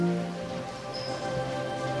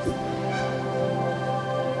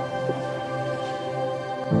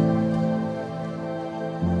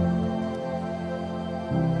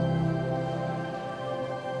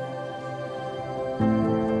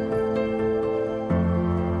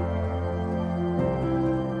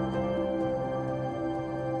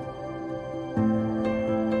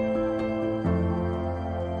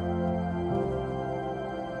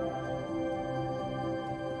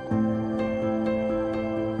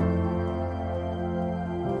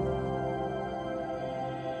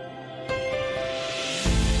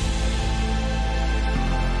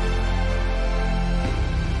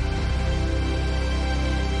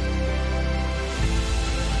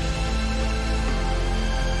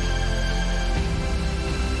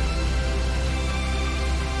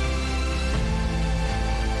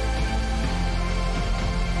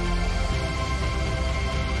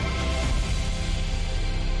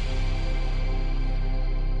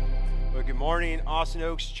Well, good morning, Austin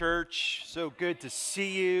Oaks Church. So good to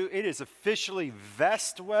see you. It is officially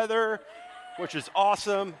vest weather, which is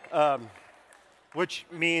awesome, which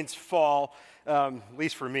means fall, at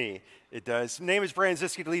least for me, it does. My name is Brandon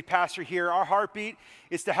Ziski, the lead pastor here. Our heartbeat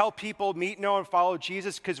is to help people meet, know, and follow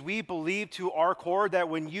Jesus because we believe to our core that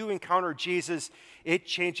when you encounter Jesus, it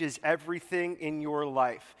changes everything in your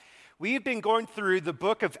life. We've been going through the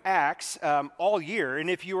book of Acts all year, and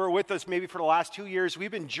if you were with us maybe for the last 2 years, we've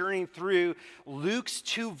been journeying through Luke's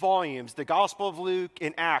 2 volumes, the Gospel of Luke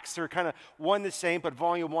and Acts. They're kind of one the same, but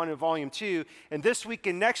volume 1 and volume 2. And this week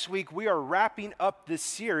and next week, we are wrapping up this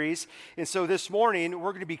series, and so this morning,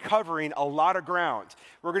 we're going to be covering a lot of ground.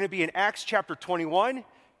 We're going to be in Acts chapter 21,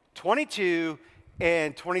 22,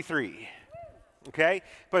 and 23, okay?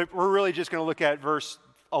 But we're really just going to look at verse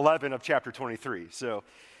 11 of chapter 23, so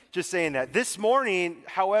just saying that. This morning,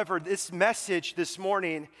 however, this message this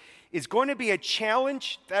morning is going to be a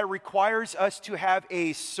challenge that requires us to have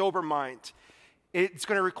a sober mind. It's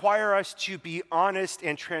going to require us to be honest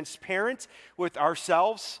and transparent with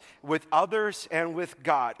ourselves, with others, and with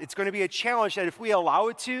God. It's going to be a challenge that if we allow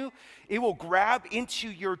it to, it will grab into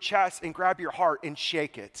your chest and grab your heart and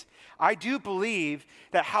shake it. I do believe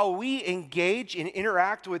that how we engage and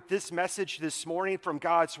interact with this message this morning from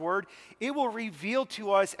God's Word, it will reveal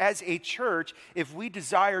to us as a church if we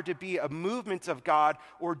desire to be a movement of God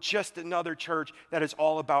or just another church that is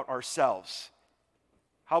all about ourselves.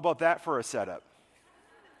 How about that for a setup?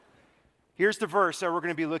 Here's the verse that we're going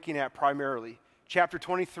to be looking at primarily. Chapter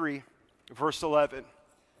 23, verse 11.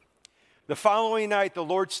 The following night, the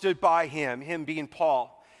Lord stood by him being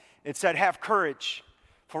Paul, and said, "Have courage,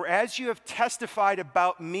 for as you have testified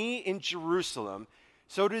about me in Jerusalem,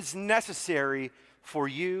 so it is necessary for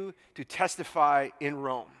you to testify in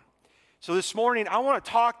Rome." So this morning, I want to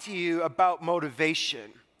talk to you about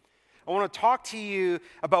motivation. I want to talk to you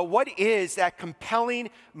about what is that compelling,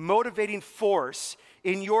 motivating force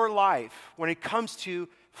in your life when it comes to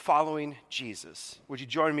following Jesus. Would you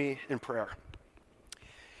join me in prayer?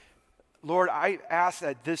 Lord, I ask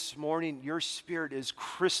that this morning your Spirit is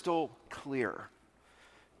crystal clear.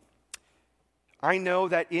 I know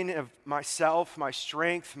that in of myself, my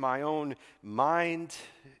strength, my own mind,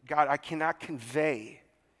 God, I cannot convey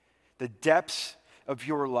the depths of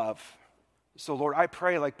your love. So, Lord, I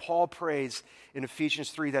pray like Paul prays in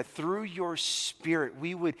Ephesians 3 that through your Spirit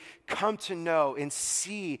we would come to know and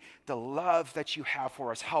see the love that you have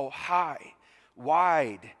for us, how high,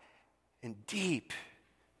 wide, and deep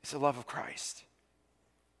is the love of Christ.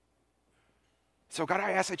 So, God,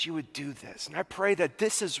 I ask that you would do this, and I pray that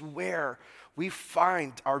this is where we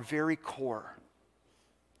find our very core,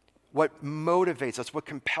 what motivates us, what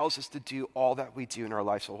compels us to do all that we do in our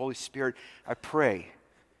life. So, Holy Spirit, I pray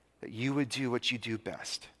that you would do what you do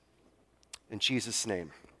best. In Jesus'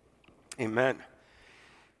 name, amen.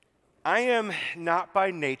 I am not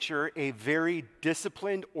by nature a very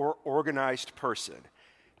disciplined or organized person.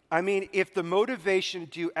 I mean, if the motivation to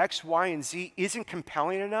do X, Y, and Z isn't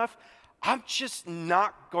compelling enough, I'm just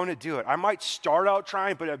not going to do it. I might start out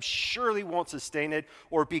trying, but I surely won't sustain it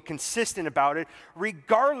or be consistent about it,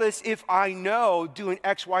 regardless if I know doing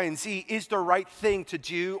X, Y, and Z is the right thing to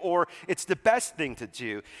do or it's the best thing to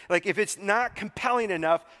do. Like if it's not compelling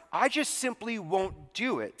enough, I just simply won't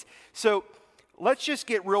do it. So let's just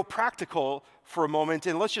get real practical for a moment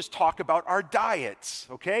and let's just talk about our diets,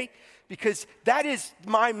 okay? Because that is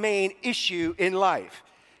my main issue in life.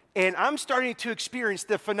 And I'm starting to experience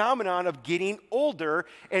the phenomenon of getting older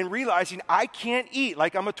and realizing I can't eat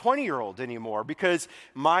like I'm a 20-year-old anymore because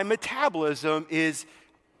my metabolism is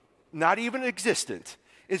not even existent.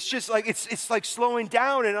 It's just like, it's like slowing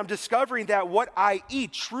down, and I'm discovering that what I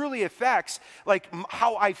eat truly affects like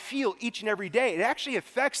how I feel each and every day. It actually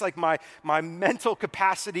affects like my mental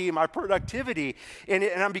capacity and my productivity. And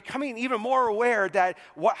I'm becoming even more aware that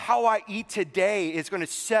how I eat today is going to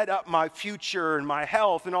set up my future and my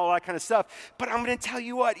health and all that kind of stuff. But I'm going to tell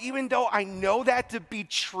you what, even though I know that to be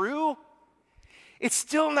true, it's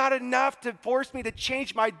still not enough to force me to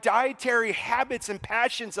change my dietary habits and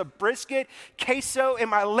passions of brisket, queso, and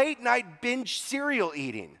my late night binge cereal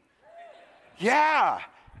eating. Yeah.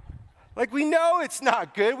 Like we know it's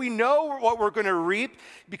not good. We know what we're going to reap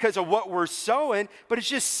because of what we're sowing, but it's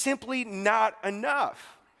just simply not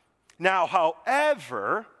enough. Now,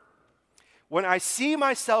 however, when I see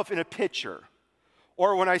myself in a picture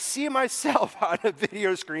or when I see myself on a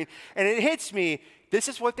video screen and it hits me, this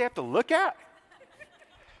is what they have to look at.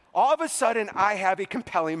 All of a sudden, I have a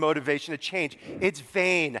compelling motivation to change. It's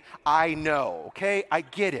vain, I know, okay? I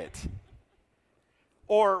get it.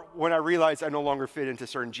 Or when I realize I no longer fit into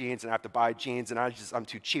certain jeans and I have to buy jeans and I'm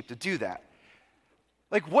too cheap to do that.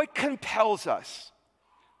 Like, what compels us?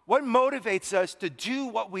 What motivates us to do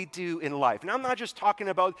what we do in life? And I'm not just talking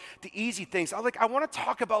about the easy things. I want to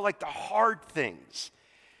talk about like the hard things.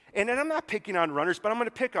 And I'm not picking on runners, but I'm going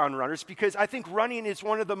to pick on runners because I think running is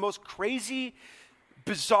one of the most crazy,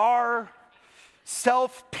 bizarre,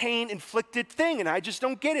 self-pain inflicted thing. And I just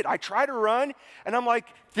don't get it. I try to run and I'm like,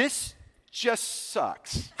 this just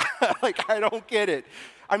sucks. Like, I don't get it.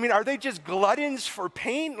 I mean, are they just gluttons for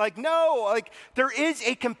pain? Like, no, like there is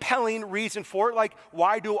a compelling reason for it. Like,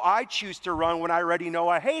 why do I choose to run when I already know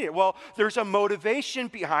I hate it? Well, there's a motivation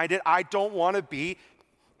behind it. I don't want to be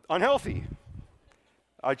unhealthy.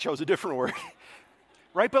 I chose a different word.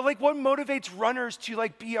 Right? But like what motivates runners to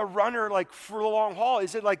like be a runner like for the long haul?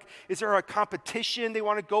 Is there a competition they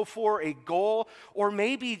want to go for, a goal? Or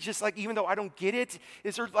maybe just like, even though I don't get it,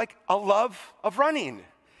 is there like a love of running?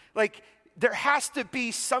 Like, there has to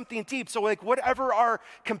be something deep. So like whatever our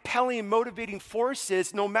compelling and motivating force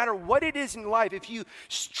is, no matter what it is in life, if you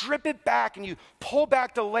strip it back and you pull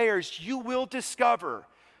back the layers, you will discover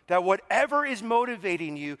that whatever is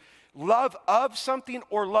motivating you, love of something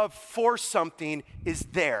or love for something is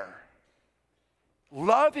there.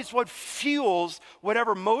 Love is what fuels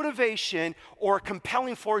whatever motivation or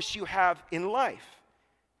compelling force you have in life.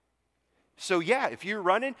 So yeah, if you're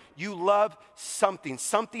running, you love something.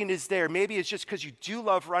 Something is there. Maybe it's just because you do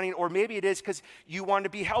love running, or maybe it is because you want to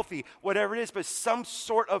be healthy, whatever it is, but some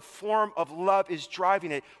sort of form of love is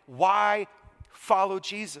driving it. Why follow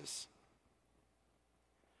Jesus?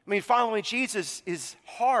 I mean, following Jesus is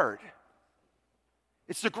hard.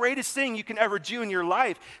 It's the greatest thing you can ever do in your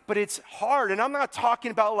life, but it's hard. And I'm not talking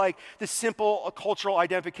about like the simple cultural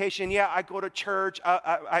identification. Yeah, I go to church.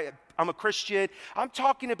 I'm a Christian. I'm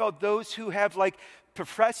talking about those who have like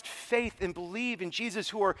professed faith and believe in Jesus,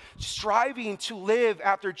 who are striving to live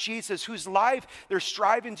after Jesus, whose life they're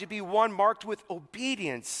striving to be one marked with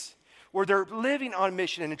obedience, where they're living on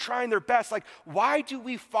mission and trying their best. Like, why do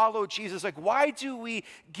we follow Jesus? Like, why do we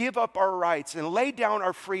give up our rights and lay down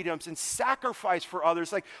our freedoms and sacrifice for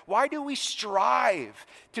others? Like, why do we strive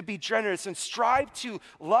to be generous and strive to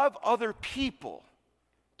love other people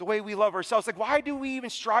the way we love ourselves? Like, why do we even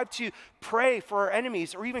strive to pray for our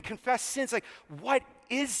enemies or even confess sins? Like, what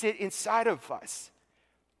is it inside of us?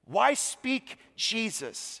 Why speak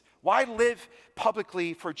Jesus? Why live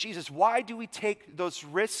publicly for Jesus? Why do we take those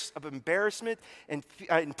risks of embarrassment and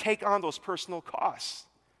take on those personal costs?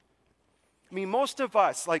 I mean, most of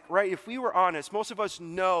us, like, right, if we were honest, most of us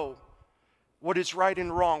know what is right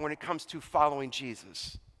and wrong when it comes to following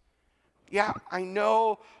Jesus. Yeah, I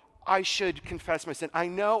know I should confess my sin. I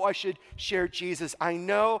know I should share Jesus. I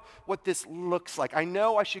know what this looks like. I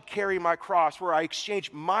know I should carry my cross, where I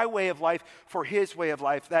exchange my way of life for his way of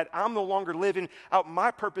life, that I'm no longer living out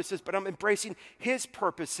my purposes, but I'm embracing his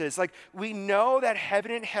purposes. Like, we know that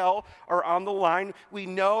heaven and hell are on the line. We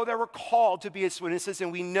know that we're called to be his witnesses,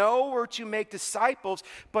 and we know we're to make disciples,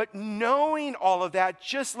 but knowing all of that,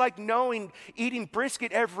 just like knowing eating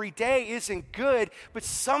brisket every day isn't good, but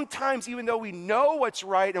sometimes even though we know what's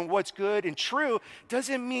right and what's good and true,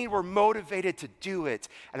 doesn't mean we're motivated to do it.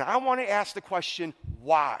 And I want to ask the question,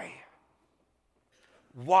 why?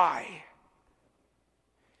 Why?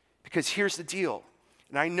 Because here's the deal.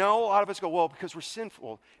 And I know a lot of us go, well, because we're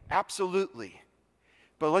sinful. Absolutely.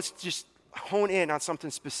 But let's just hone in on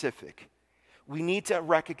something specific. We need to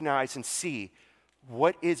recognize and see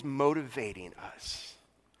what is motivating us.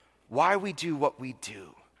 Why we do what we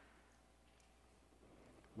do.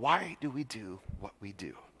 Why do we do what we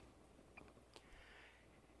do?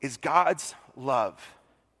 Is God's love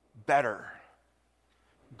better,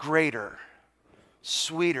 greater,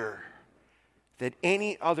 sweeter than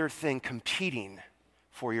any other thing competing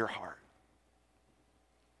for your heart?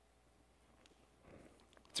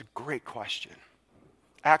 It's a great question.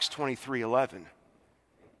 Acts 23:11.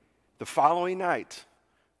 The following night,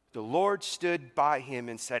 the Lord stood by him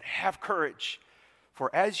and said, "Have courage, for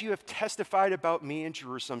as you have testified about me in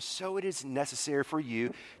Jerusalem, so it is necessary for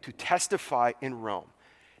you to testify in Rome."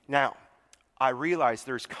 Now, I realize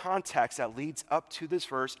there's context that leads up to this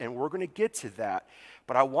verse, and we're going to get to that.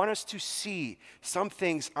 But I want us to see some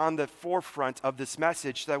things on the forefront of this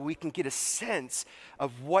message so that we can get a sense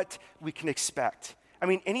of what we can expect. I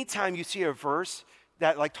mean, anytime you see a verse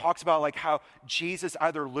that like talks about like how Jesus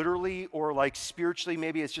either literally or like spiritually,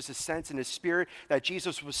 maybe it's just a sense in his spirit that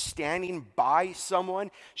Jesus was standing by someone,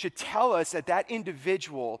 should tell us that that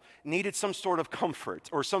individual needed some sort of comfort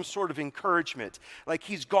or some sort of encouragement. Like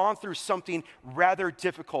he's gone through something rather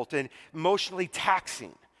difficult and emotionally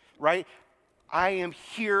taxing, right? I am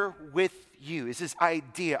here with you is this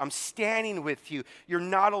idea. I'm standing with you. You're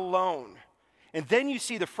not alone. And then you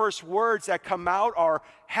see the first words that come out are,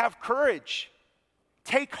 have courage,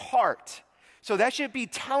 take heart. So that should be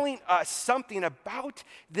telling us something about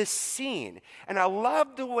this scene. And I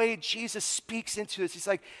love the way Jesus speaks into this. He's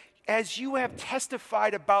like, as you have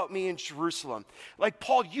testified about me in Jerusalem, like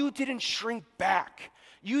Paul, you didn't shrink back.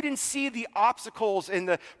 You didn't see the obstacles and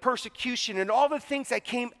the persecution and all the things that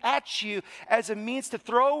came at you as a means to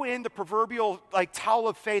throw in the proverbial like towel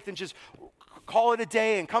of faith and just call it a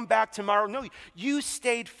day and come back tomorrow. No, you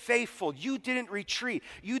stayed faithful. You didn't retreat.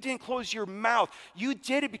 You didn't close your mouth. You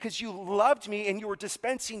did it because you loved me and you were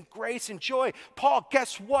dispensing grace and joy. Paul,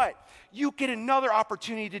 guess what? You get another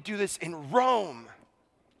opportunity to do this in Rome.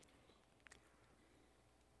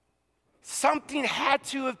 Something had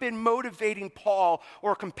to have been motivating Paul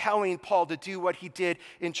or compelling Paul to do what he did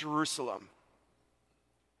in Jerusalem.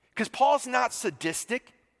 Because Paul's not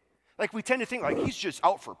sadistic. Like we tend to think like he's just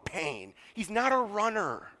out for pain. He's not a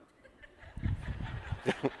runner.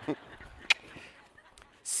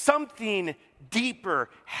 Something deeper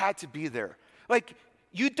had to be there. Like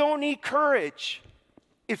you don't need courage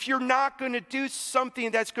if you're not going to do something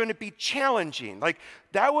that's going to be challenging. Like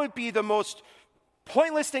that would be the most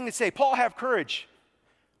pointless thing to say. Paul, have courage.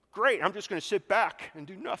 Great, I'm just going to sit back and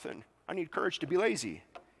do nothing. I need courage to be lazy.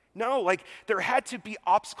 No, like there had to be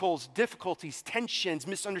obstacles, difficulties, tensions,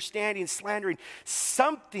 misunderstandings, slandering,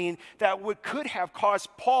 something that could have caused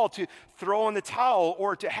Paul to throw in the towel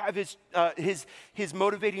or to have his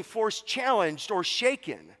motivating force challenged or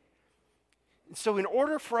shaken. And so in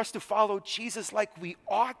order for us to follow Jesus like we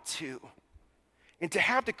ought to, and to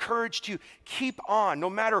have the courage to keep on, no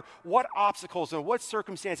matter what obstacles and what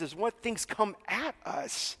circumstances, what things come at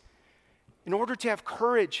us, in order to have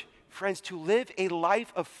courage, friends, to live a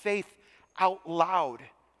life of faith out loud,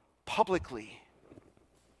 publicly,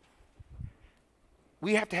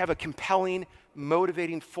 we have to have a compelling,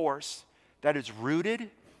 motivating force that is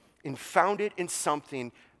rooted and founded in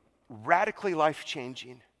something radically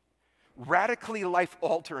life-changing, radically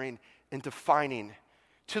life-altering and defining,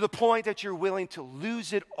 to the point that you're willing to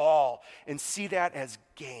lose it all and see that as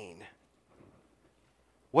gain.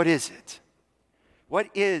 What is it? What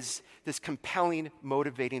is this compelling,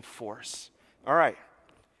 motivating force? All right,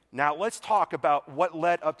 now let's talk about what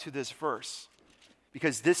led up to this verse,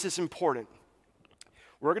 because this is important.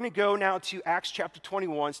 We're going to go now to Acts chapter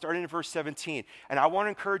 21, starting in verse 17. And I want to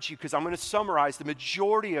encourage you, because I'm going to summarize the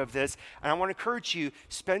majority of this, and I want to encourage you,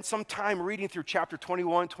 spend some time reading through chapter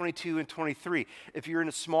 21, 22, and 23. If you're in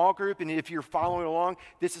a small group and if you're following along,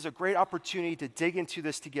 this is a great opportunity to dig into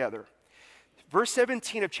this together. Verse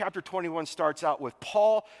 17 of chapter 21 starts out with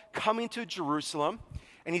Paul coming to Jerusalem,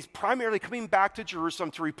 and he's primarily coming back to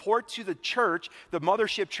Jerusalem to report to the church, the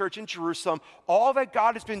mothership church in Jerusalem, all that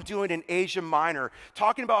God has been doing in Asia Minor,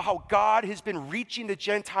 talking about how God has been reaching the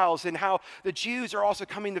Gentiles and how the Jews are also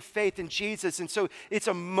coming to faith in Jesus. And so it's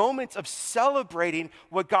a moment of celebrating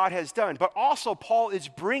what God has done. But also Paul is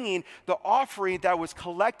bringing the offering that was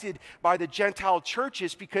collected by the Gentile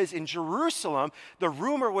churches, because in Jerusalem, the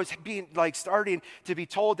rumor was starting to be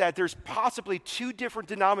told that there's possibly two different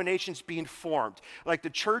denominations being formed, like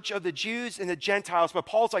the church of the Jews and the Gentiles. But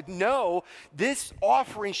Paul's like, no, this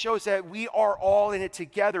offering shows that we are all in it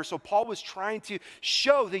together. So Paul was trying to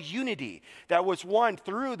show the unity that was won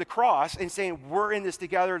through the cross and saying, we're in this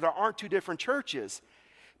together. There aren't two different churches.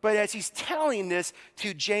 But as he's telling this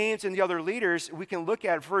to James and the other leaders, we can look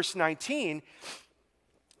at verse 19.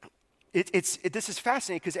 This is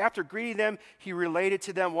fascinating, because after greeting them, he related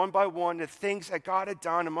to them one by one the things that God had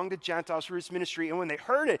done among the Gentiles through his ministry. And when they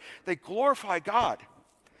heard it, they glorified God.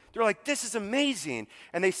 They're like, this is amazing.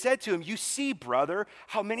 And they said to him, you see, brother,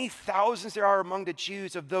 how many thousands there are among the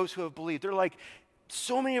Jews of those who have believed. They're like,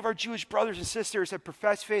 so many of our Jewish brothers and sisters have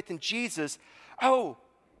professed faith in Jesus. Oh,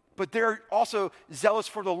 but they're also zealous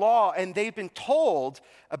for the law, and they've been told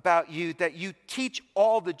about you that you teach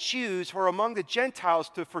all the Jews who are among the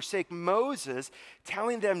Gentiles to forsake Moses,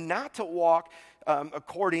 telling them not to walk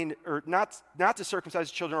not to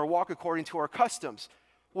circumcise children or walk according to our customs.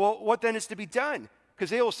 Well, what then is to be done? Because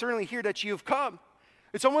they will certainly hear that you have come.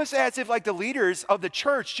 It's almost as if the leaders of the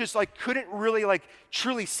church just couldn't really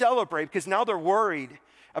truly celebrate, because now they're worried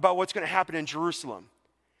about what's going to happen in Jerusalem.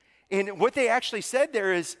 And what they actually said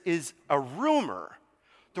there is a rumor.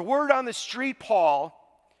 The word on the street, Paul,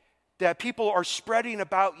 that people are spreading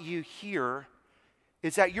about you here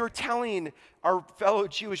is that you're telling our fellow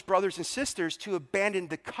Jewish brothers and sisters to abandon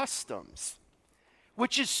the customs,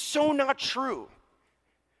 which is so not true.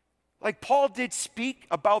 Like Paul did speak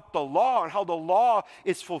about the law and how the law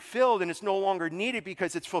is fulfilled and it's no longer needed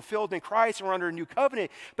because it's fulfilled in Christ and we're under a new covenant.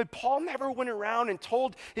 But Paul never went around and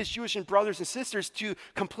told his Jewish brothers and sisters to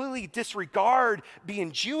completely disregard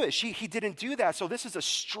being Jewish. He didn't do that. So this is a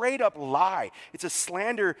straight up lie. It's a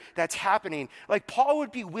slander that's happening. Like Paul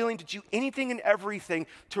would be willing to do anything and everything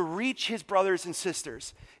to reach his brothers and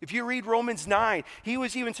sisters. If you read Romans 9, he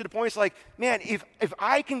was even to the point, it's like, man, if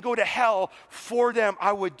I can go to hell for them,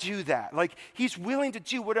 I would do that. Like he's willing to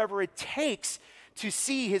do whatever it takes to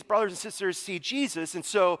see his brothers and sisters see Jesus. And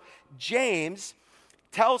so James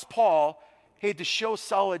tells Paul, hey, to show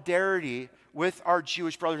solidarity with our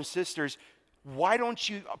Jewish brothers and sisters, why don't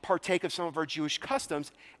you partake of some of our Jewish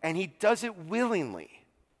customs? And he does it willingly.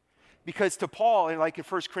 Because to Paul, and like in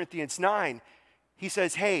 1 Corinthians 9, he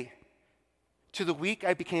says, hey, to the weak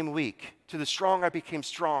I became weak. To the strong I became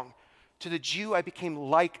strong. To the Jew I became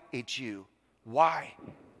like a Jew. Why?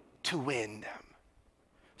 To win them.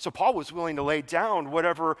 So Paul was willing to lay down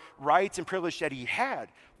whatever rights and privilege that he had.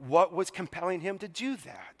 What was compelling him to do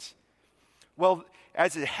that? Well,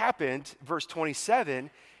 as it happened, verse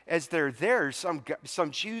 27, as they're there, some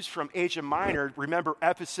Jews from Asia Minor, remember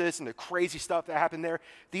Ephesus and the crazy stuff that happened there?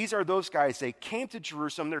 These are those guys. They came to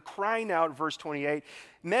Jerusalem. They're crying out, verse 28,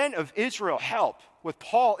 men of Israel, help. With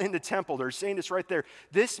Paul in the temple, they're saying this right there.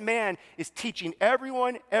 This man is teaching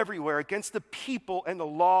everyone everywhere against the people and the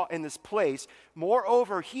law in this place.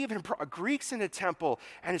 Moreover, he even brought Greeks in the temple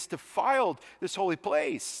and has defiled this holy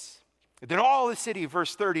place. And then all the city,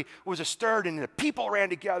 verse 30, was stirred and the people ran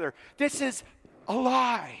together. This is a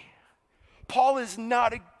lie. Paul is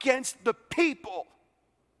not against the people.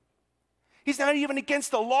 He's not even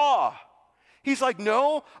against the law. He's like,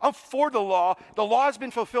 no, I'm for the law. The law has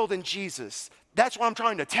been fulfilled in Jesus. That's what I'm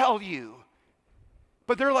trying to tell you.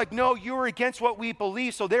 But they're like, no, you're against what we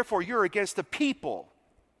believe, so therefore you're against the people.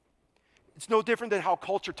 It's no different than how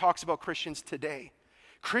culture talks about Christians today.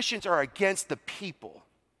 Christians are against the people.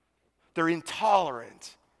 They're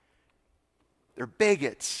intolerant. They're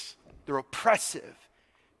bigots. They're oppressive.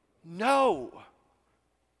 No.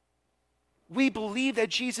 We believe that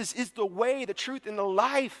Jesus is the way, the truth, and the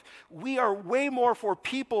life. We are way more for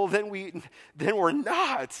people than we're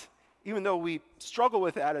not, even though we struggle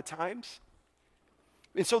with that at times.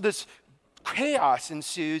 And so this chaos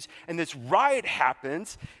ensues, and this riot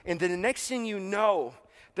happens, and then the next thing you know,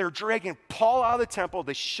 they're dragging Paul out of the temple,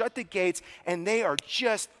 they shut the gates, and they are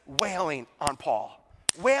just wailing on Paul.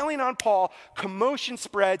 Wailing on Paul, commotion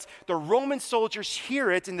spreads, the Roman soldiers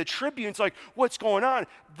hear it, and the tribune's like, what's going on?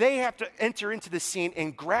 They have to enter into the scene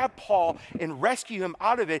and grab Paul and rescue him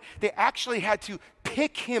out of it. They actually had to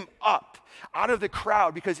pick him up out of the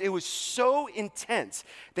crowd because it was so intense.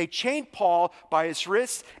 They chained Paul by his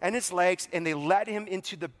wrists and his legs, and they led him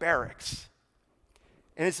into the barracks.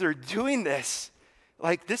 And as they're doing this,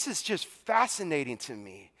 like, this is just fascinating to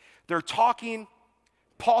me. They're talking,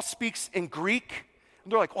 Paul speaks in Greek,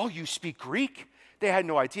 and they're like, oh, you speak Greek? They had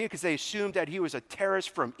no idea because they assumed that he was a terrorist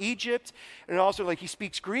from Egypt. And also, like, he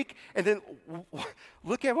speaks Greek. And then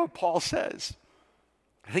look at what Paul says.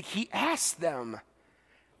 Like, he asked them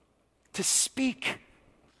to speak.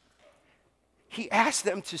 He asked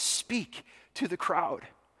them to speak to the crowd.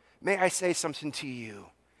 May I say something to you?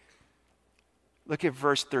 Look at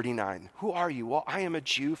verse 39. Who are you? Well, I am a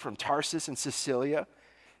Jew from Tarsus in Cilicia,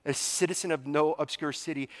 a citizen of no obscure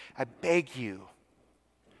city. I beg you,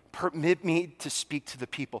 permit me to speak to the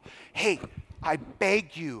people. Hey, I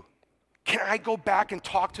beg you, can I go back and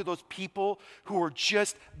talk to those people who are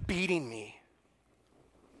just beating me?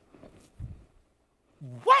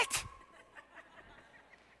 What?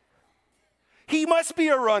 He must be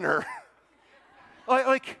a runner.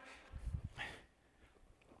 Like,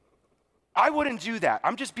 I wouldn't do that.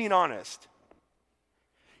 I'm just being honest.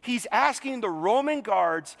 He's asking the Roman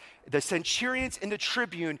guards, the centurions, and the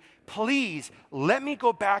tribune, please let me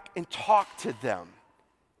go back and talk to them.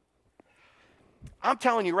 I'm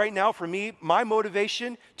telling you right now, for me, my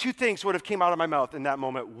motivation, two things would have came out of my mouth in that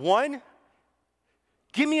moment. One,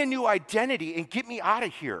 give me a new identity and get me out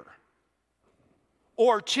of here.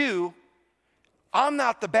 Or two, I'm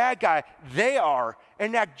not the bad guy, they are,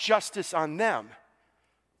 and enact justice on them.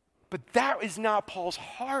 But that is not Paul's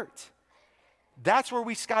heart. That's where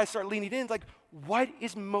we gotta start leaning in. Like, what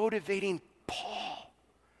is motivating Paul?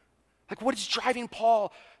 Like, what is driving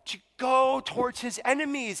Paul to go towards his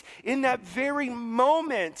enemies in that very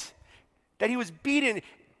moment that he was beaten?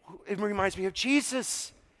 It reminds me of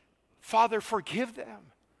Jesus. Father, forgive them,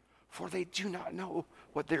 for they do not know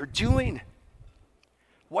what they're doing.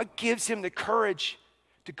 What gives him the courage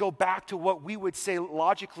to go back to what we would say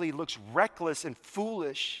logically looks reckless and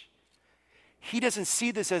foolish? He doesn't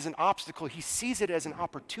see this as an obstacle. He sees it as an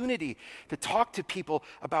opportunity to talk to people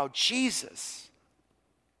about Jesus.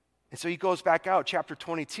 And so he goes back out, chapter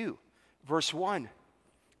 22, verse 1.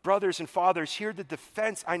 Brothers and fathers, hear the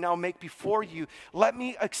defense I now make before you. Let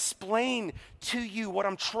me explain to you what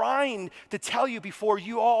I'm trying to tell you before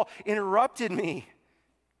you all interrupted me.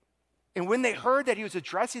 And when they heard that he was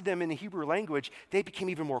addressing them in the Hebrew language, they became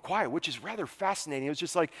even more quiet, which is rather fascinating. It was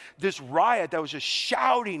just like this riot that was just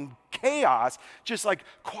shouting chaos, just like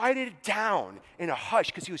quieted down in a hush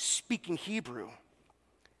because he was speaking Hebrew.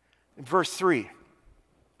 In verse 3,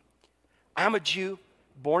 I'm a Jew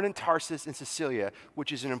born in Tarsus in Cilicia,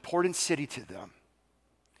 which is an important city to them.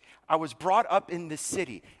 I was brought up in this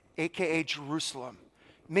city, aka Jerusalem.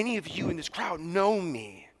 Many of you in this crowd know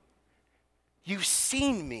me. You've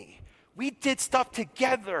seen me. We did stuff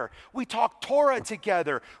together. We talked Torah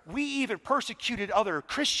together. We even persecuted other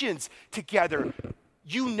Christians together.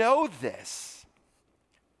 You know this.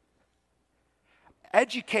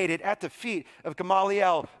 Educated at the feet of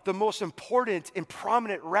Gamaliel, the most important and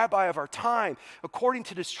prominent rabbi of our time, according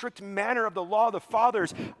to the strict manner of the law of the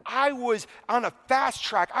fathers, I was on a fast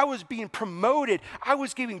track. I was being promoted. I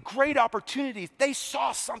was given great opportunities. They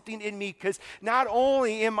saw something in me because not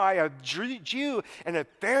only am I a Jew and a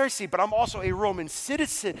Pharisee, but I'm also a Roman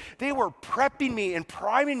citizen. They were prepping me and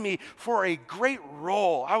priming me for a great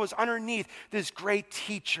role. I was underneath this great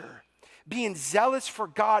teacher, being zealous for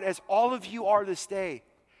God as all of you are this day.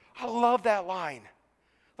 I love that line.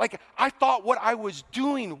 Like, I thought what I was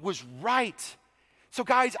doing was right. So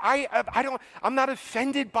guys, I'm not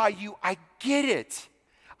offended by you. I get it.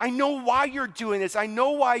 I know why you're doing this. I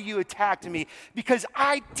know why you attacked me, because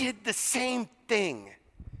I did the same thing.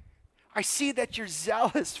 I see that you're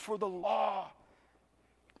zealous for the law.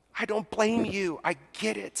 I don't blame you. I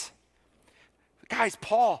get it. Guys,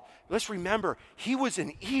 Paul, let's remember, he was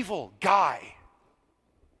an evil guy.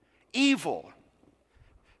 Evil.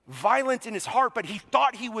 Violent in his heart, but he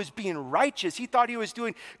thought he was being righteous. He thought he was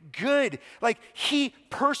doing good. Like, he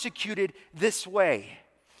persecuted this way.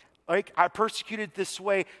 Like, I persecuted this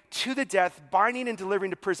way to the death, binding and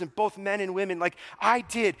delivering to prison both men and women. Like, I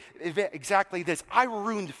did exactly this. I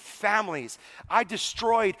ruined families. I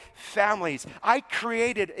destroyed families. I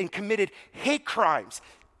created and committed hate crimes.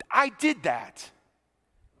 I did that.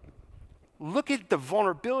 Look at the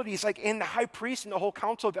vulnerabilities, like, and the high priest and the whole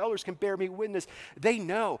council of elders can bear me witness. They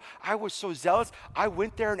know I was so zealous. I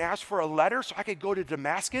went there and asked for a letter so I could go to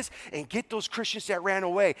Damascus and get those Christians that ran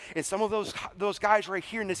away. And some of those guys right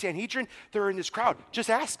here in the Sanhedrin, they're in this crowd. Just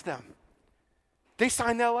ask them. They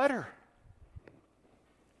signed that letter.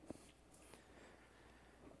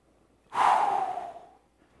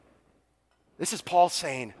 This is Paul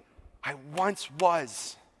saying, I once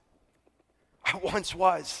was. I once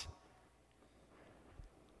was.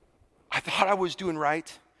 I thought I was doing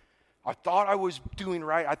right. I thought I was doing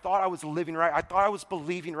right. I thought I was living right. I thought I was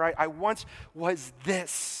believing right. I once was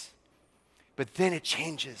this. But then it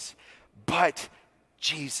changes. But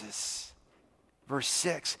Jesus. Verse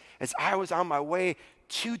 6, as I was on my way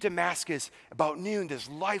to Damascus about noon, this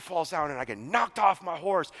light falls down and I get knocked off my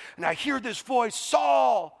horse. And I hear this voice,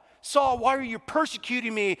 Saul, Saul, why are you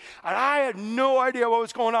persecuting me? And I had no idea what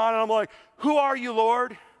was going on. And I'm like, who are you,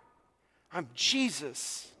 Lord? I'm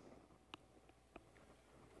Jesus.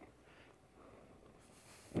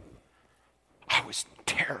 I was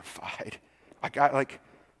terrified.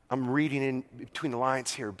 I'm reading in between the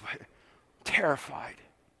lines here, but terrified.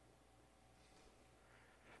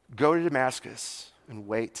 Go to Damascus and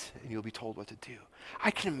wait, and you'll be told what to do.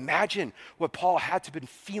 I can imagine what Paul had to have been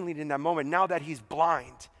feeling in that moment. Now that he's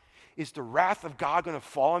blind, is the wrath of God going to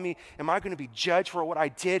fall on me? Am I going to be judged for what I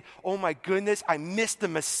did? Oh my goodness, I missed the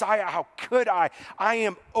Messiah. How could I? I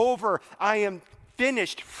am over. I am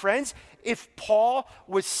finished. Friends, if Paul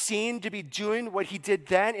was seen to be doing what he did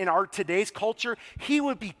then in our today's culture, he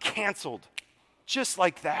would be canceled just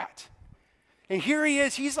like that. And here he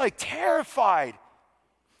is, he's like terrified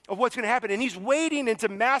of what's going to happen. And he's waiting in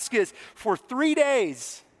Damascus for 3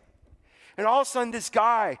 days. And all of a sudden this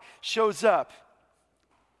guy shows up.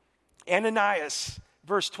 Ananias,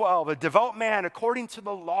 verse 12, a devout man according to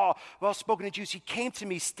the law, well-spoken to Jews, he came to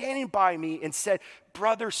me, standing by me, and said,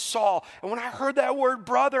 Brother Saul. And when I heard that word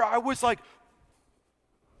brother, I was like,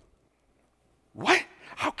 what?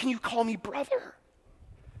 How can you call me brother?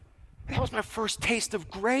 And that was my first taste of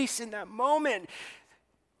grace in that moment.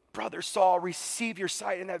 Brother Saul, receive your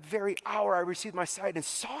sight. In that very hour, I received my sight and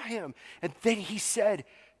saw him. And then he said,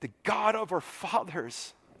 the God of our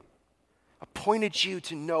fathers appointed you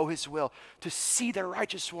to know his will, to see the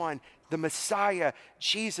righteous one, the Messiah,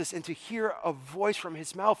 Jesus, and to hear a voice from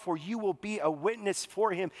his mouth, for you will be a witness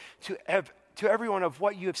for him to to everyone of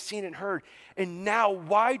what you have seen and heard. And now,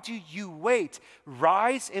 why do you wait?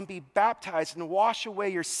 Rise and be baptized and wash away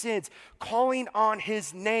your sins, calling on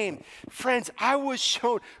his name. Friends, I was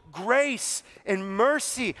shown grace and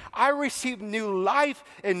mercy. I received new life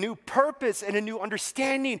and new purpose and a new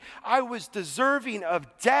understanding. I was deserving of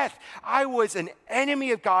death. I was an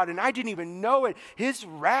enemy of God, and I didn't even know it. His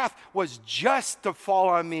wrath was just to fall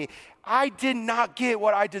on me. I did not get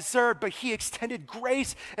what I deserved, but he extended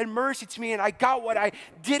grace and mercy to me, and I got what I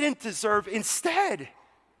didn't deserve instead.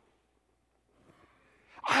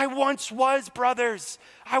 I once was brothers.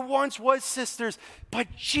 I once was sisters, but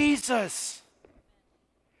Jesus,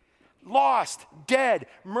 lost, dead,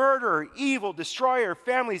 murderer, evil, destroyer,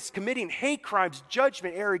 families committing hate crimes,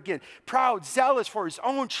 judgment, arrogant, proud, zealous for his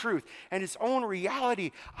own truth and his own reality.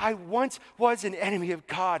 I once was an enemy of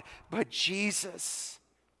God, but Jesus.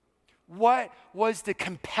 What was the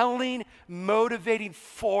compelling, motivating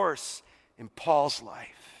force in Paul's life?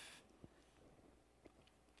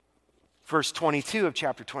 Verse 22 of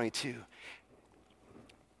chapter 22.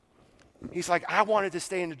 He's like, I wanted to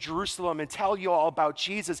stay in Jerusalem and tell you all about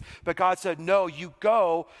Jesus, but God said, no, you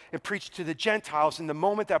go and preach to the Gentiles. And the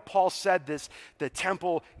moment that Paul said this, the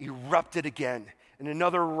temple erupted again. And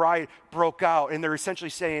another riot broke out, and they're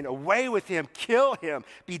essentially saying, away with him, kill him,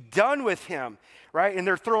 be done with him, right? And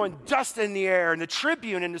they're throwing dust in the air, and the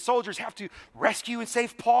tribune and the soldiers have to rescue and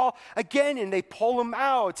save Paul again, and they pull him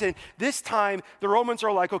out. And this time, the Romans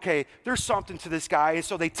are like, okay, there's something to this guy. And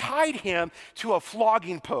so they tied him to a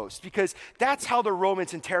flogging post, because that's how the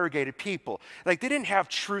Romans interrogated people. Like, they didn't have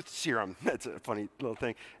truth serum. That's a funny little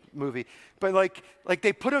thing. Movie, but like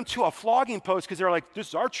they put him to a flogging post because they're like, this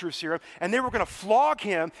is our truth serum, and they were going to flog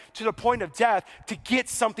him to the point of death to get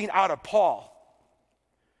something out of Paul.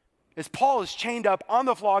 As Paul is chained up on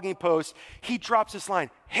the flogging post, he drops this line,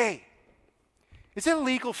 hey, is it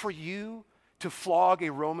illegal for you to flog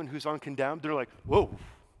a Roman who's uncondemned? They're like, whoa.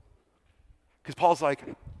 Because Paul's like,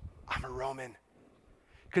 I'm a Roman.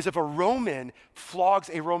 Because if a Roman flogs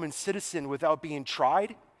a Roman citizen without being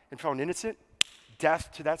tried and found innocent,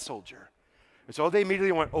 death to that soldier. And so they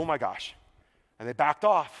immediately went, oh my gosh. And they backed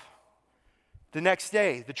off. The next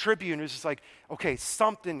day, the tribune was just like, okay,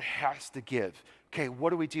 something has to give. Okay,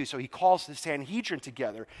 what do we do? So he calls the Sanhedrin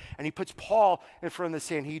together, and he puts Paul in front of the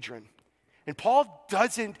Sanhedrin. And Paul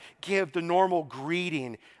doesn't give the normal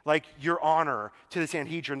greeting, like your honor, to the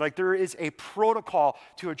Sanhedrin. Like, there is a protocol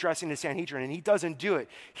to addressing the Sanhedrin, and he doesn't do it.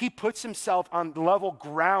 He puts himself on level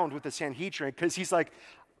ground with the Sanhedrin because he's like,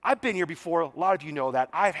 I've been here before. A lot of you know that.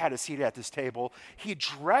 I've had a seat at this table. He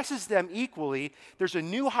addresses them equally. There's a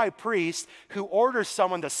new high priest who orders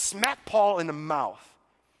someone to smack Paul in the mouth.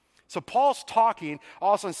 So Paul's talking.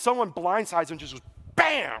 All of a sudden, someone blindsides him, just goes,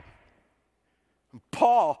 bam! And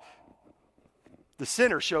Paul, the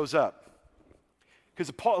sinner, shows up. Because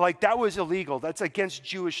Paul, like, that was illegal. That's against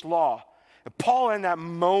Jewish law. And Paul, in that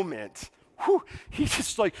moment, he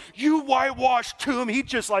just like, you whitewashed tomb. He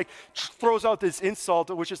just like throws out this insult,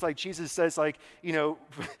 which is like Jesus says, like, you know,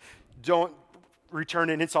 don't return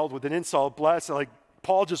an insult with an insult, bless. And like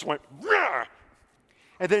Paul just went, rah!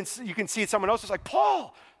 And then you can see someone else is like,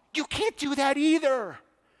 Paul, you can't do that either.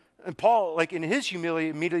 And Paul, like in his humility,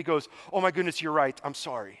 immediately goes, oh my goodness, you're right. I'm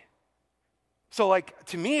sorry. So like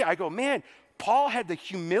to me, I go, man, Paul had the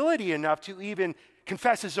humility enough to even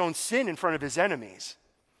confess his own sin in front of his enemies.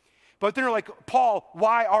 But they're like, Paul,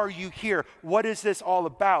 why are you here? What is this all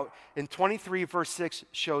about? And 23 verse 6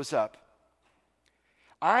 shows up.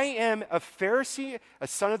 I am a Pharisee, a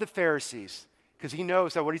son of the Pharisees, because he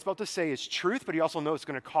knows that what he's about to say is truth, but he also knows it's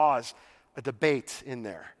going to cause a debate in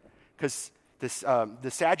there. Because the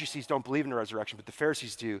Sadducees don't believe in the resurrection, but the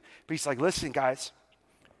Pharisees do. But he's like, listen, guys,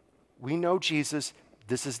 we know Jesus.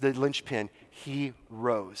 This is the linchpin. He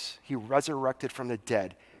rose. He resurrected from the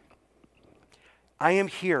dead. I am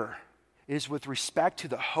here. It is with respect to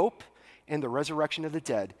the hope and the resurrection of the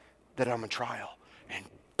dead that I'm on trial. And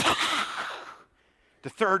the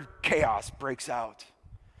third chaos breaks out.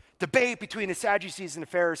 Debate between the Sadducees and the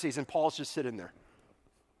Pharisees, and Paul's just sitting there.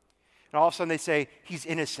 And all of a sudden they say, he's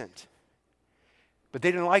innocent. But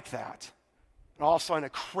they didn't like that. And all of a sudden a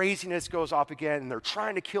craziness goes off again, and they're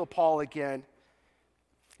trying to kill Paul again.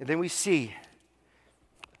 And then we see,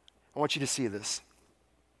 I want you to see this.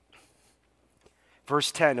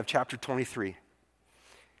 Verse 10 of chapter 23.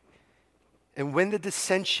 And when the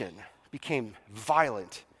dissension became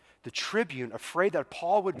violent, the tribune, afraid that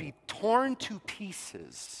Paul would be torn to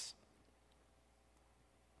pieces,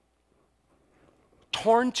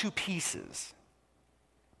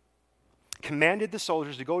 commanded the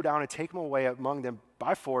soldiers to go down and take him away among them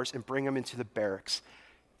by force and bring him into the barracks.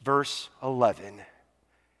 Verse 11.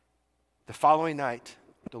 The following night,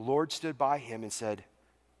 the Lord stood by him and said,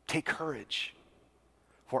 "Take courage,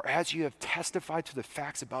 for as you have testified to the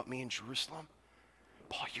facts about me in Jerusalem,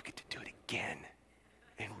 Paul, you get to do it again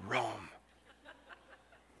in Rome."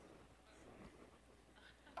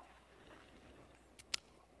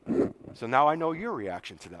 So now I know your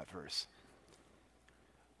reaction to that verse.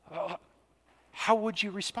 How would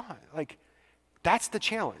you respond? Like, that's the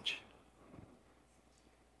challenge.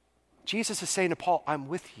 Jesus is saying to Paul, I'm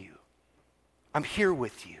with you. I'm here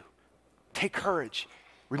with you. Take courage.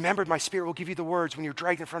 Remember, my Spirit will give you the words when you're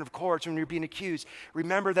dragged in front of courts, when you're being accused.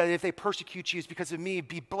 Remember that if they persecute you, it's because of me.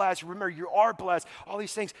 Be blessed. Remember, you are blessed. All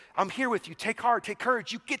these things. I'm here with you. Take heart. Take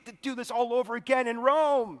courage. You get to do this all over again in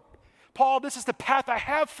Rome. Paul, this is the path I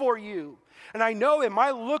have for you. And I know it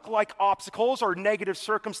might look like obstacles or negative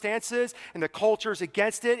circumstances, and the culture is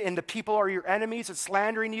against it, and the people are your enemies and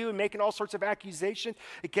slandering you and making all sorts of accusations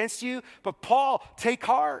against you. But Paul, take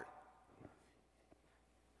heart.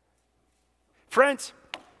 Friends,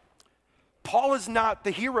 Paul is not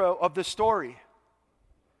the hero of the story.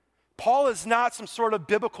 Paul is not some sort of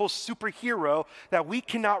biblical superhero that we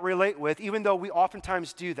cannot relate with, even though we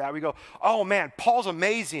oftentimes do that. We go, oh man, Paul's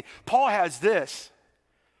amazing. Paul has this.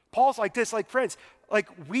 Paul's like this. Like, friends, like,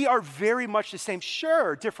 we are very much the same.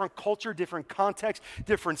 Sure, different culture, different context,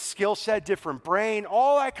 different skill set, different brain,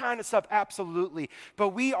 all that kind of stuff, absolutely. But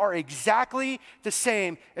we are exactly the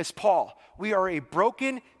same as Paul. We are a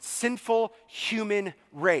broken, sinful human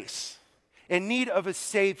race in need of a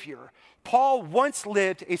Savior. Paul once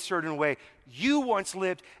lived a certain way. You once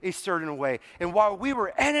lived a certain way. And while we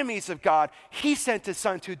were enemies of God, he sent his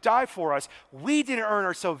son to die for us. We didn't earn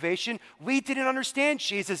our salvation. We didn't understand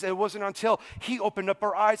Jesus. It wasn't until he opened up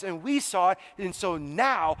our eyes and we saw it. And so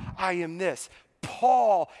now I am this.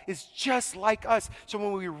 Paul is just like us. So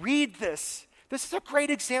when we read this is a great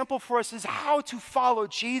example for us is how to follow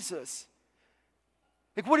Jesus.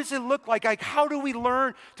 Like, what does it look like? Like, how do we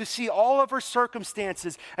learn to see all of our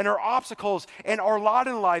circumstances and our obstacles and our lot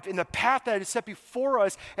in life in the path that is set before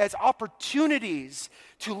us as opportunities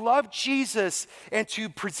to love Jesus and to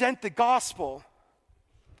present the gospel?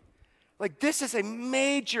 Like, this is a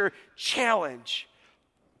major challenge.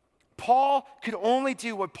 Paul could only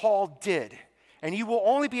do what Paul did, and he will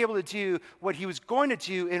only be able to do what he was going to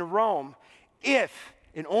do in Rome if,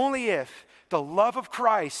 and only if, the love of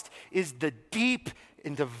Christ is the deep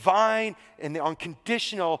and divine and the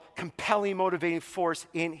unconditional, compelling, motivating force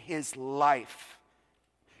in his life.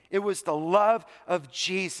 It was the love of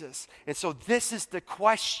Jesus. And so this is the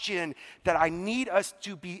question that I need us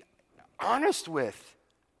to be honest with.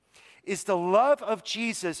 Is the love of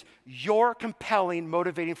Jesus your compelling,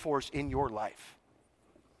 motivating force in your life?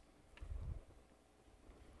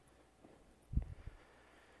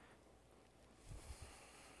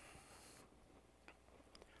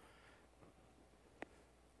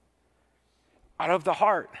 Out of the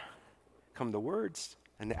heart come the words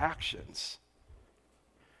and the actions.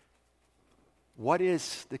 What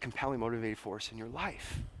is the compelling, motivating force in your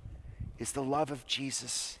life? Is the love of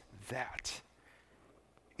Jesus that?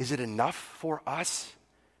 Is it enough for us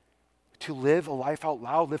to live a life out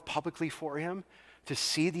loud, live publicly for him, to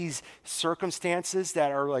see these circumstances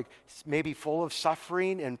that are like maybe full of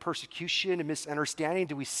suffering and persecution and misunderstanding?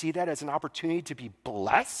 Do we see that as an opportunity to be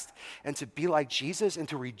blessed and to be like Jesus and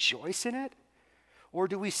to rejoice in it? Or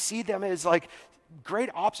do we see them as like great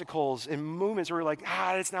obstacles and moments where we're like,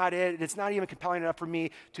 it's not it. It's not even compelling enough for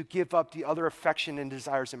me to give up the other affection and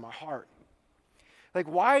desires in my heart. Like,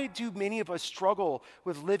 why do many of us struggle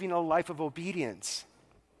with living a life of obedience?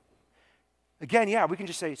 Again, yeah, we can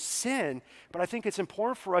just say sin, but I think it's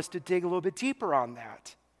important for us to dig a little bit deeper on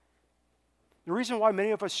that. The reason why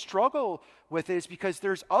many of us struggle with it is because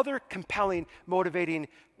there's other compelling, motivating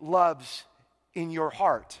loves in your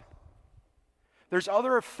heart. There's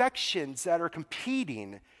other affections that are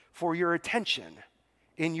competing for your attention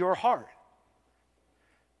in your heart.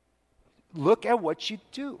 Look at what you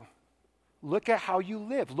do. Look at how you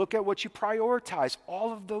live. Look at what you prioritize.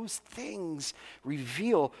 All of those things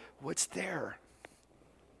reveal what's there.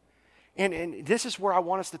 And this is where I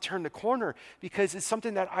want us to turn the corner, because it's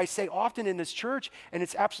something that I say often in this church, and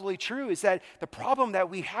it's absolutely true, is that the problem that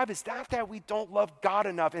we have is not that we don't love God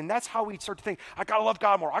enough, and that's how we start to think, I gotta love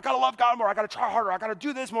God more, I gotta love God more, I gotta try harder, I gotta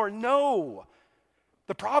do this more. No.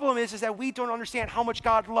 The problem is that we don't understand how much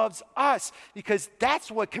God loves us, because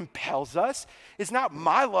that's what compels us. It's not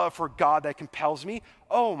my love for God that compels me.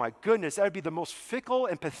 Oh my goodness, that would be the most fickle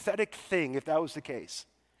and pathetic thing if that was the case.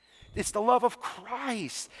 It's the love of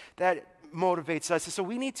Christ that motivates us. And so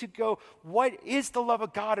we need to go, what is the love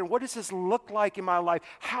of God and what does this look like in my life?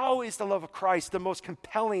 How is the love of Christ the most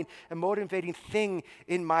compelling and motivating thing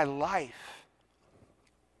in my life?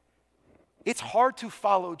 It's hard to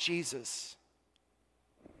follow Jesus.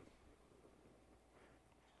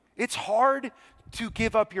 It's hard to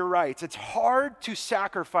give up your rights. It's hard to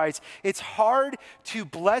sacrifice. It's hard to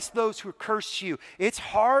bless those who curse you. It's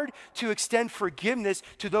hard to extend forgiveness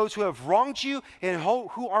to those who have wronged you and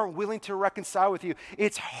who aren't willing to reconcile with you.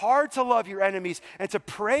 It's hard to love your enemies and to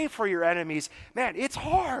pray for your enemies. Man, it's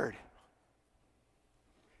hard.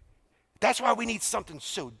 That's why we need something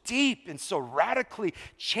so deep and so radically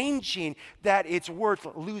changing that it's worth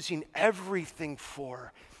losing everything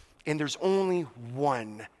for. And there's only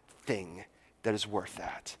one thing that is worth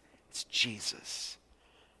that. It's Jesus.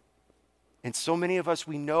 And so many of us,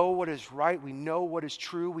 we know what is right, we know what is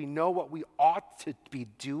true, we know what we ought to be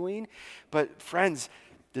doing. But friends,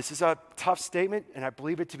 this is a tough statement, and I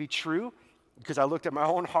believe it to be true because I looked at my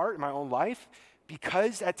own heart and my own life.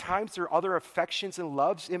 Because at times there are other affections and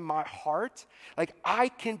loves in my heart, like I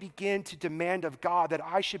can begin to demand of God that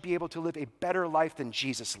I should be able to live a better life than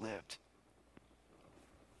Jesus lived.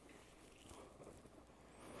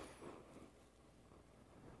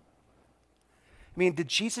 I mean, did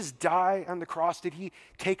Jesus die on the cross? Did he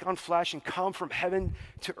take on flesh and come from heaven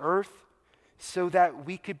to earth so that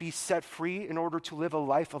we could be set free in order to live a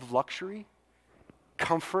life of luxury,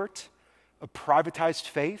 comfort, a privatized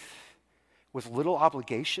faith with little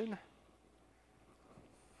obligation?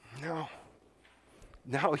 No.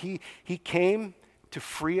 No, he came to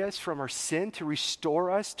free us from our sin, to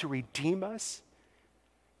restore us, to redeem us,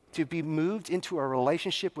 to be moved into a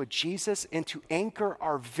relationship with Jesus and to anchor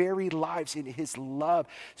our very lives in his love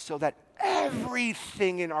so that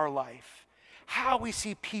everything in our life, how we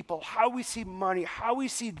see people, how we see money, how we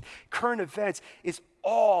see current events is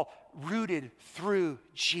all rooted through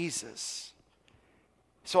Jesus.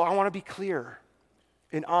 So I want to be clear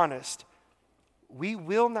and honest. We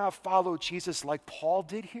will not follow Jesus like Paul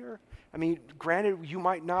did here. I mean, granted, you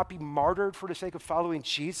might not be martyred for the sake of following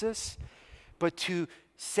Jesus, but to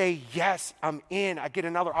say, yes, I'm in, I get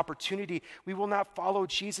another opportunity. We will not follow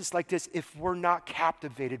Jesus like this if we're not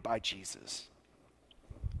captivated by Jesus.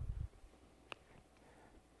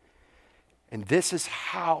 And this is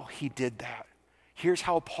how he did that. Here's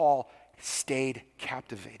how Paul stayed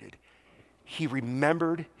captivated. He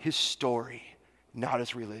remembered his story, not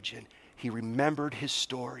his religion. He remembered his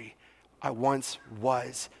story. I once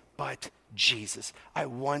was, but Jesus. I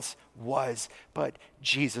once was, but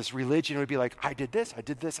Jesus. Religion would be like, I did this, I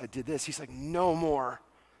did this, I did this. He's like, no more.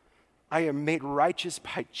 I am made righteous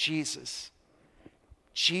by Jesus.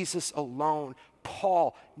 Jesus alone.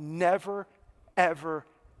 Paul never, ever,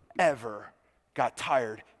 ever got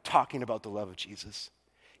tired talking about the love of Jesus.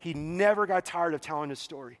 He never got tired of telling his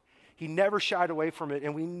story. He never shied away from it.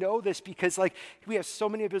 And we know this because we have so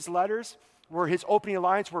many of his letters where his opening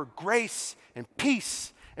lines were grace and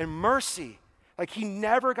peace and mercy. He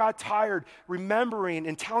never got tired remembering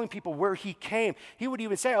and telling people where he came. He would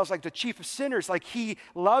even say, I was like the chief of sinners. He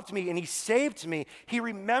loved me and he saved me. He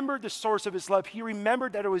remembered the source of his love. He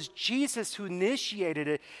remembered that it was Jesus who initiated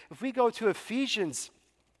it. If we go to Ephesians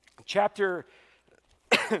chapter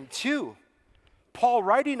 2, Paul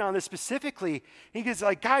writing on this specifically, he goes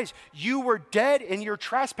guys, you were dead in your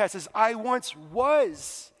trespasses. I once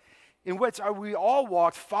was. In which we all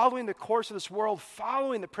walked, following the course of this world,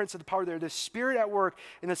 following the prince of the power there, the spirit at work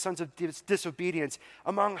in the sons of disobedience,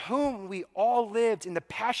 among whom we all lived in the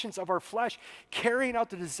passions of our flesh, carrying out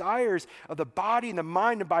the desires of the body and the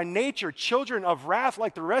mind, and by nature, children of wrath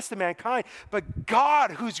like the rest of mankind. But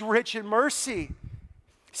God, who's rich in mercy,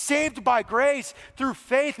 saved by grace through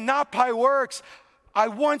faith, not by works. I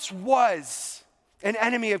once was an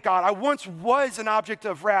enemy of God. I once was an object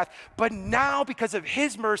of wrath, but now because of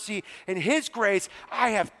his mercy and his grace,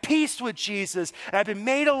 I have peace with Jesus, and I've been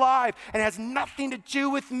made alive, and it has nothing to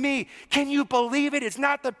do with me. Can you believe it? It's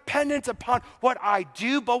not dependent upon what I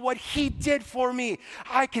do, but what he did for me.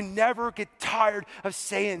 I can never get tired of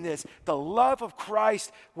saying this. The love of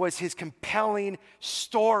Christ was his compelling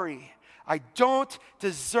story. I don't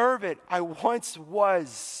deserve it. I once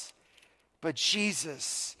was, but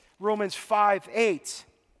Jesus. Romans 5:8.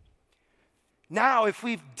 Now, if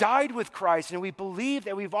we've died with Christ and we believe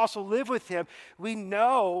that we've also lived with him, we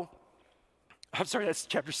know, that's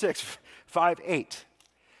chapter 6, 5:8.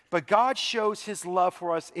 But God shows his love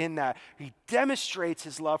for us in that. He demonstrates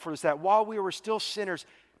his love for us that while we were still sinners,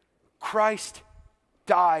 Christ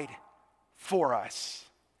died for us.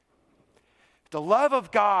 The love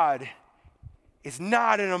of God is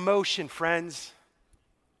not an emotion, friends.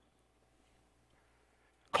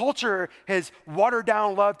 Culture has watered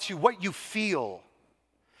down love to what you feel.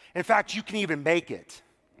 In fact, you can even make it.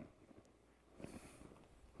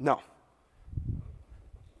 No.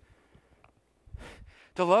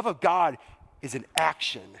 The love of God is an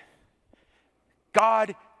action.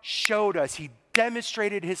 God showed us, he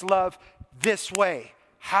demonstrated his love this way.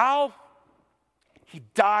 How? He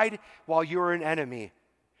died while you were an enemy.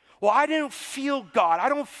 Well, I didn't feel God. I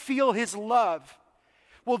don't feel his love.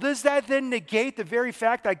 Well, does that then negate the very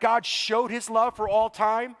fact that God showed his love for all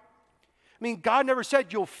time? I mean, God never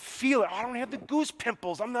said you'll feel it. I don't have the goose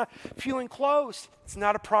pimples. I'm not feeling close. It's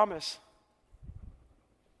not a promise.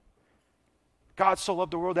 God so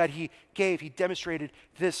loved the world that he gave. He demonstrated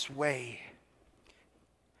this way.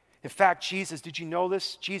 In fact, Jesus, did you know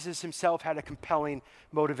this? Jesus himself had a compelling,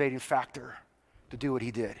 motivating factor to do what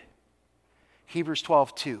he did. Hebrews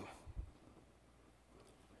 12:2.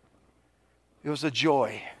 It was a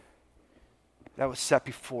joy that was set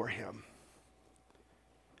before him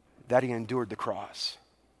that he endured the cross.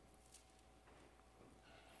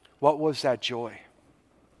 What was that joy?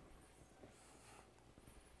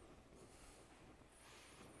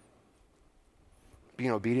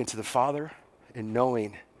 Being obedient to the Father and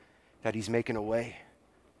knowing that he's making a way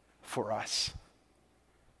for us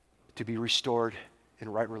to be restored in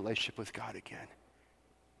right relationship with God again.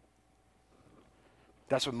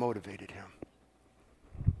 That's what motivated him.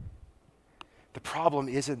 The problem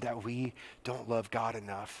isn't that we don't love God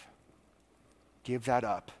enough. Give that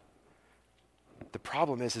up. The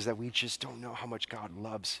problem is that we just don't know how much God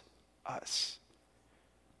loves us.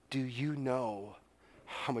 Do you know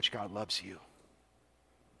how much God loves you?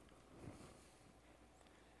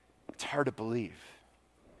 It's hard to believe,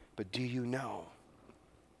 but do you know?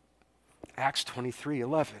 Acts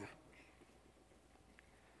 23:11.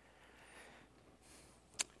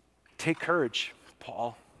 Take courage,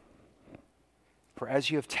 Paul, for as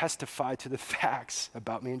you have testified to the facts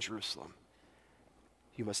about me in Jerusalem,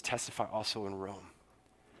 you must testify also in Rome.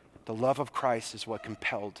 The love of Christ is what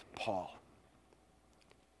compelled Paul.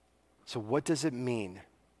 So what does it mean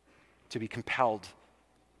to be compelled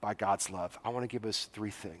by God's love? I want to give us three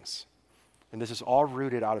things. And this is all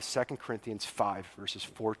rooted out of 2 Corinthians 5, verses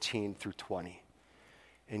 14 through 20.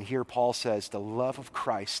 And here Paul says, the love of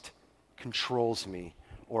Christ controls me,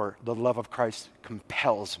 or the love of Christ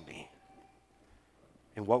compels me.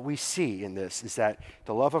 And what we see in this is that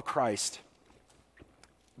the love of Christ,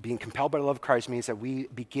 being compelled by the love of Christ, means that we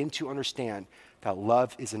begin to understand that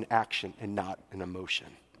love is an action and not an emotion.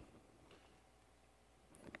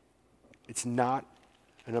 It's not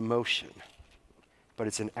an emotion, but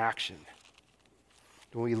it's an action.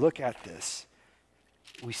 When we look at this,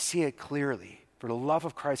 we see it clearly. For the love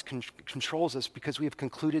of Christ controls us because we have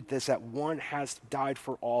concluded this, that one has died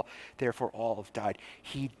for all, therefore all have died.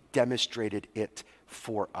 He demonstrated it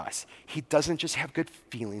for us. He doesn't just have good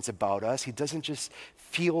feelings about us. He doesn't just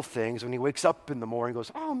feel things when he wakes up in the morning and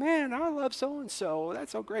goes, oh man, I love so-and-so.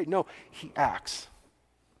 That's so great. No, he acts.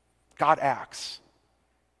 God acts.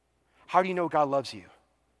 How do you know God loves you?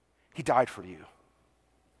 He died for you.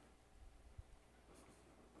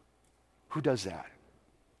 Who does that?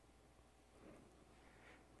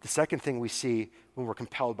 The second thing we see when we're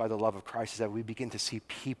compelled by the love of Christ is that we begin to see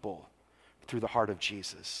people through the heart of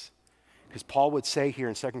Jesus. Because Paul would say here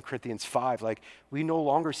in 2 Corinthians 5, like, we no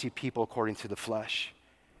longer see people according to the flesh.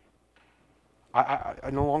 I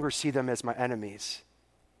no longer see them as my enemies.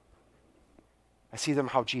 I see them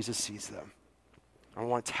how Jesus sees them. I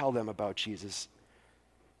want to tell them about Jesus.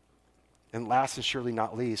 And last and surely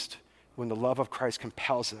not least, when the love of Christ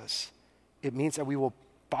compels us, it means that we will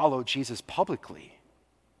follow Jesus publicly.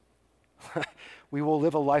 We will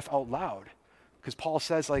live a life out loud. Because Paul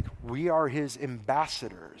says, like, we are his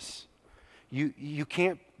ambassadors. You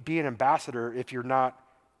can't be an ambassador if you're not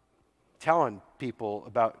telling people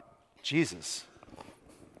about Jesus.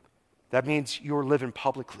 That means you're living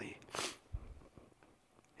publicly.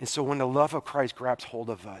 And so when the love of Christ grabs hold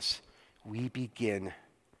of us, we begin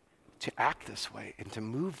to act this way and to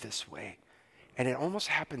move this way. And it almost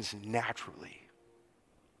happens naturally.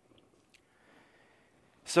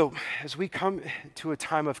 So as we come to a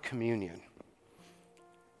time of communion,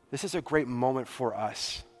 this is a great moment for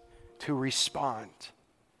us to respond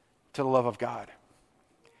to the love of God.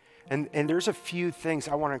 And there's a few things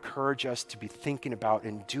I want to encourage us to be thinking about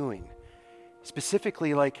and doing.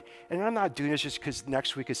 Specifically, like, and I'm not doing this just because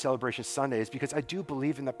next week is Celebration Sunday, it's because I do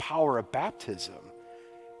believe in the power of baptism.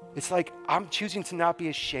 It's like I'm choosing to not be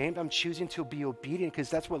ashamed. I'm choosing to be obedient because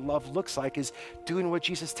that's what love looks like, is doing what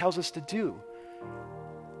Jesus tells us to do.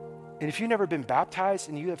 And if you've never been baptized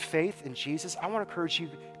and you have faith in Jesus, I want to encourage you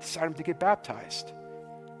to sign up to get baptized.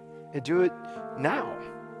 And do it now.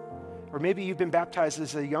 Or maybe you've been baptized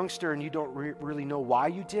as a youngster and you don't really know why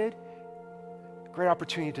you did. Great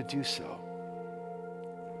opportunity to do so.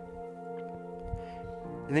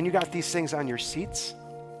 And then you got these things on your seats.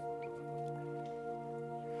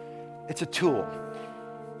 It's a tool.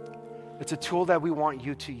 It's a tool that we want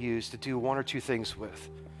you to use to do one or two things with.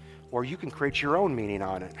 Or you can create your own meaning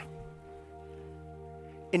on it.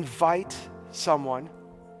 Invite someone,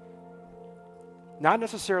 not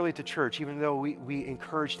necessarily to church, even though we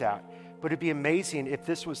encourage that, but it'd be amazing if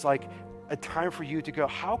this was like a time for you to go,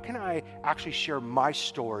 how can I actually share my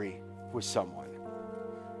story with someone?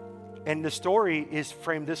 And the story is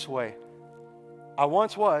framed this way. I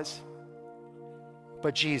once was,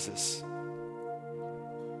 but Jesus.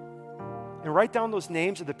 And write down those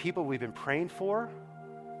names of the people we've been praying for.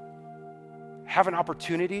 Have an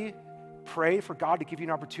opportunity, pray for God to give you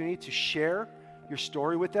an opportunity to share your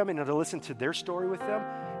story with them and to listen to their story with them.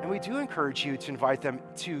 And we do encourage you to invite them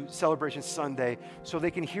to Celebration Sunday so they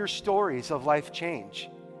can hear stories of life change.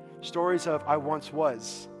 Stories of I once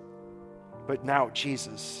was, but now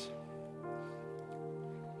Jesus.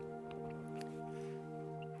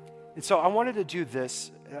 And so I wanted to do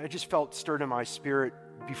this. I just felt stirred in my spirit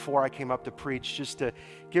before I came up to preach, just to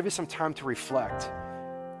give us some time to reflect.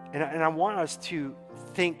 And I want us to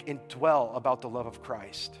think and dwell about the love of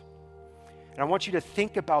Christ. And I want you to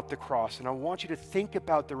think about the cross, and I want you to think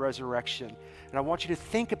about the resurrection, and I want you to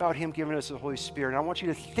think about him giving us the Holy Spirit, and I want you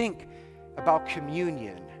to think about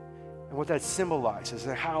communion and what that symbolizes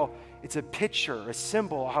and how it's a picture, a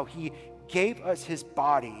symbol, how he gave us his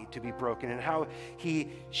body to be broken and how he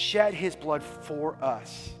shed his blood for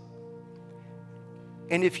us.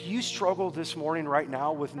 And if you struggle this morning right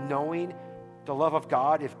now with knowing the love of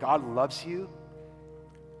God, if God loves you,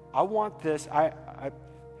 I want this, I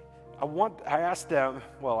asked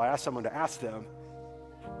someone to ask them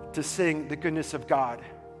to sing the goodness of God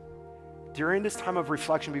during this time of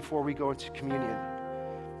reflection before we go into communion.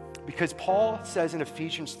 Because Paul says in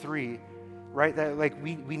Ephesians 3, right, that like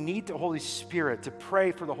we need the Holy Spirit to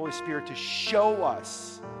pray for the Holy Spirit to show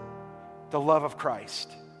us the love of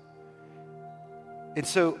Christ. And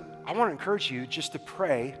so I want to encourage you just to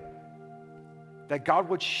pray that God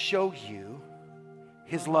would show you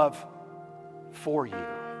his love for you.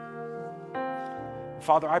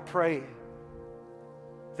 Father, I pray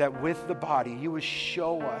that with the body, you would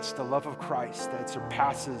show us the love of Christ that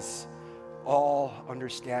surpasses all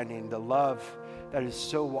understanding, the love that is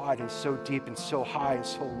so wide and so deep and so high and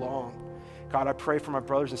so long. God, I pray for my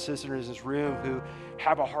brothers and sisters in this room who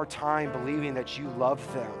have a hard time believing that you love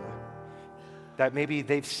them, that maybe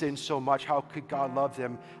they've sinned so much. How could God love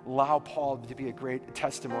them? Allow Paul to be a great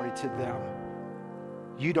testimony to them.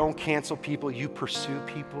 You don't cancel people, you pursue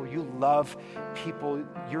people, you love people.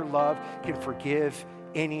 Your love can forgive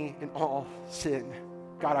any and all sin.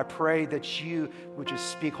 God, I pray that you would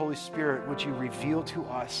just speak, Holy Spirit, would you reveal to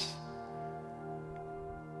us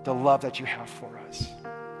the love that you have for us.